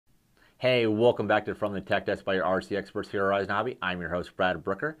Hey, welcome back to From the Tech Desk by your RC experts here at Horizon Hobby. I'm your host, Brad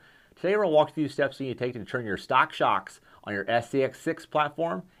Brooker. Today we're going to walk through steps you need to take to turn your stock shocks on your SCX6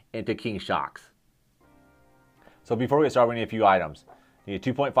 platform into King shocks. So before we get started, we need a few items. You need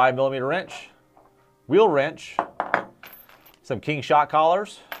a 2.5 millimeter wrench, wheel wrench, some King shock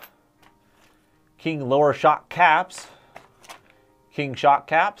collars, King lower shock caps, King shock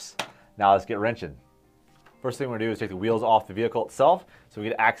caps. Now let's get wrenching. First thing we're going to do is take the wheels off the vehicle itself so we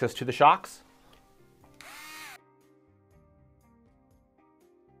get access to the shocks.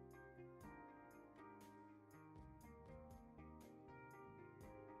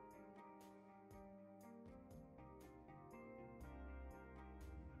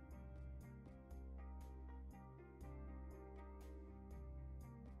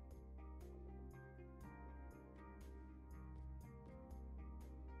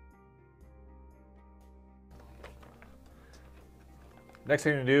 Next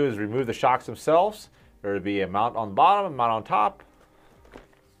thing to do is remove the shocks themselves. There would be a mount on the bottom, a mount on top.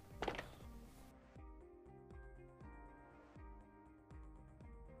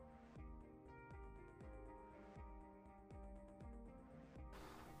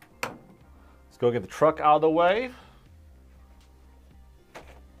 Let's go get the truck out of the way.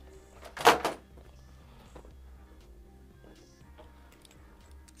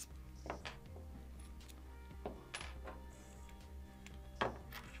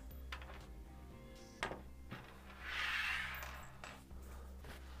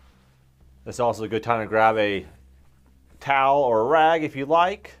 This is also a good time to grab a towel or a rag if you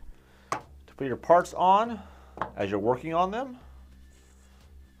like to put your parts on as you're working on them.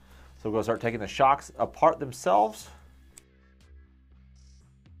 So we're going to start taking the shocks apart themselves.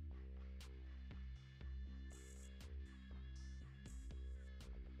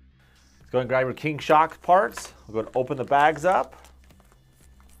 Let's go ahead and grab your King shock parts. We're going to open the bags up.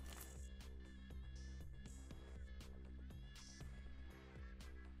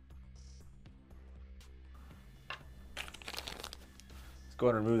 Go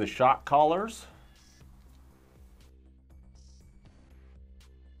ahead and remove the shock collars.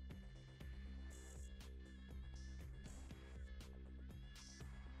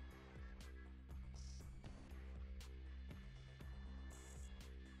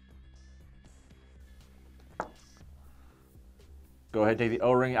 Go ahead and take the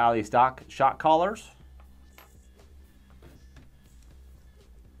O-ring out of the stock shock collars.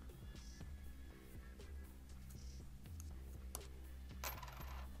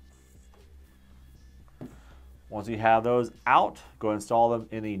 Once you have those out, go and install them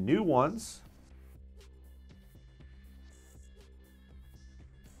in the new ones.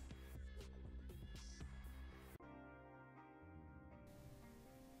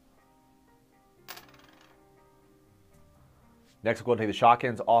 Next, we're going to take the shock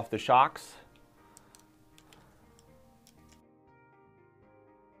ends off the shocks.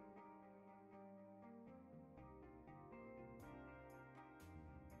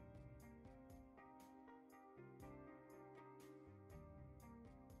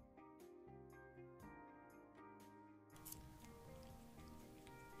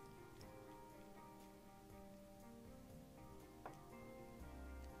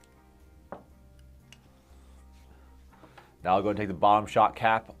 Now I'll go and take the bottom shock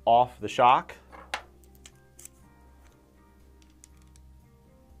cap off the shock.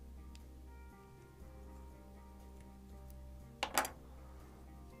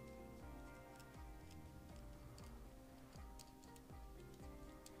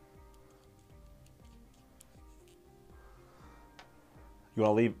 You want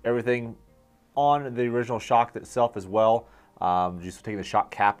to leave everything on the original shock itself as well. Just taking the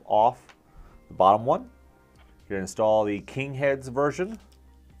shock cap off the bottom one. You're going to install the King heads version.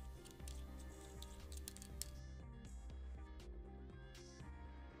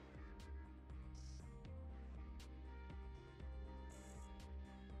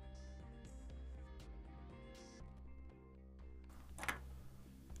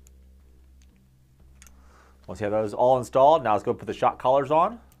 Once you have those all installed, now let's go put the shock collars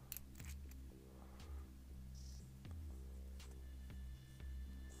on.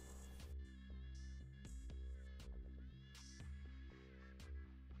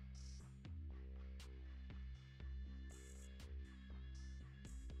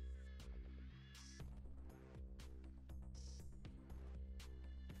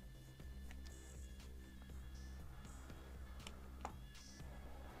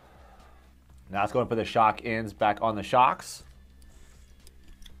 Now let's go and put the shock ends back on the shocks.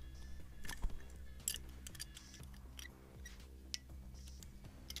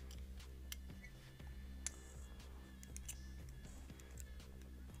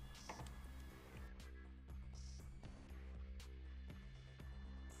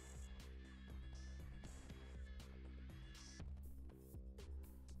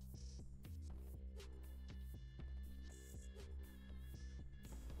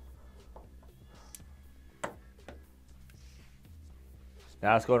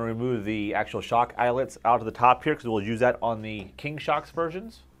 Now let's go and remove the actual shock eyelets out of the top here because we'll use that on the King Shocks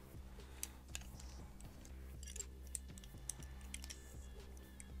versions.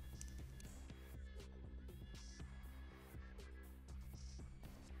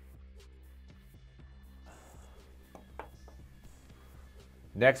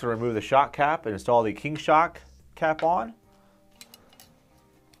 Next, we'll remove the shock cap and install the King Shock cap on.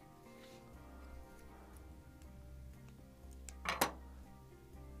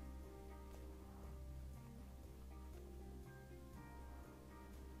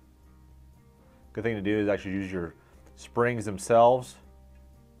 Good thing to do is actually use your springs themselves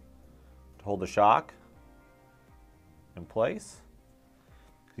to hold the shock in place.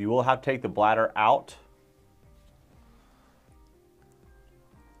 You will have to take the bladder out.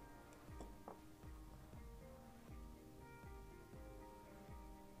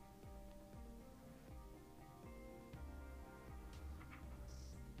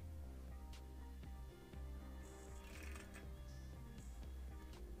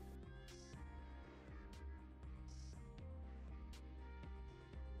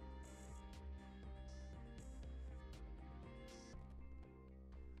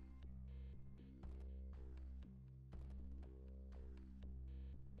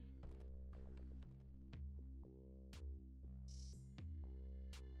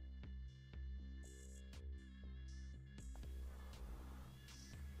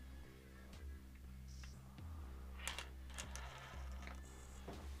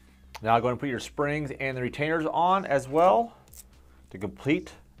 Now go ahead and put your springs and the retainers on as well to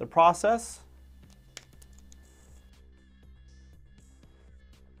complete the process.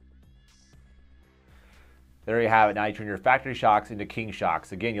 There you have it. Now you turn your factory shocks into King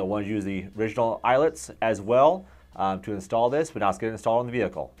Shocks. Again, you'll want to use the original eyelets as well to install this, but now let's get it installed on the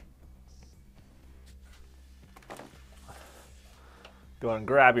vehicle. Go ahead and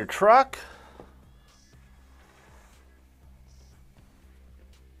grab your truck.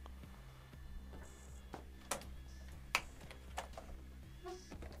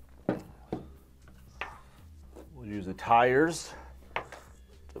 We'll use the tires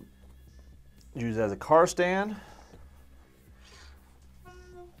to use as a car stand.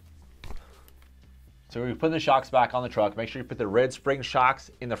 So we put the shocks back on the truck. Make sure you put the red spring shocks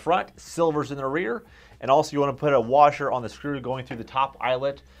in the front, silvers in the rear, and also you want to put a washer on the screw going through the top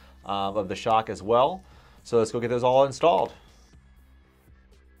eyelet of the shock as well. So let's go get those all installed.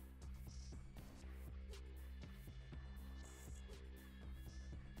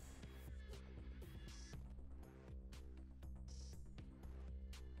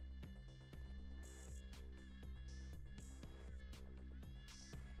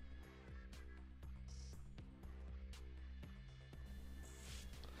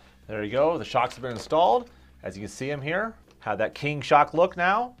 There you go, the shocks have been installed. As you can see them here, have that King Shock look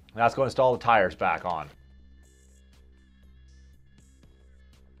now. Now let's go install the tires back on.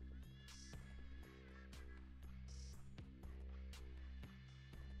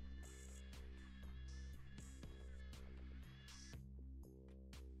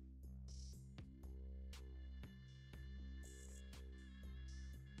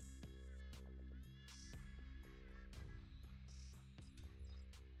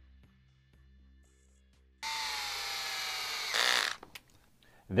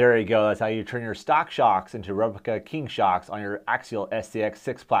 There you go. That's how you turn your stock shocks into replica King Shocks on your Axial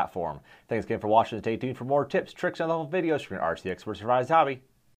SCX6 platform. Thanks again for watching. Stay tuned for more tips, tricks, and other videos from your RC Experts Revised Hobby.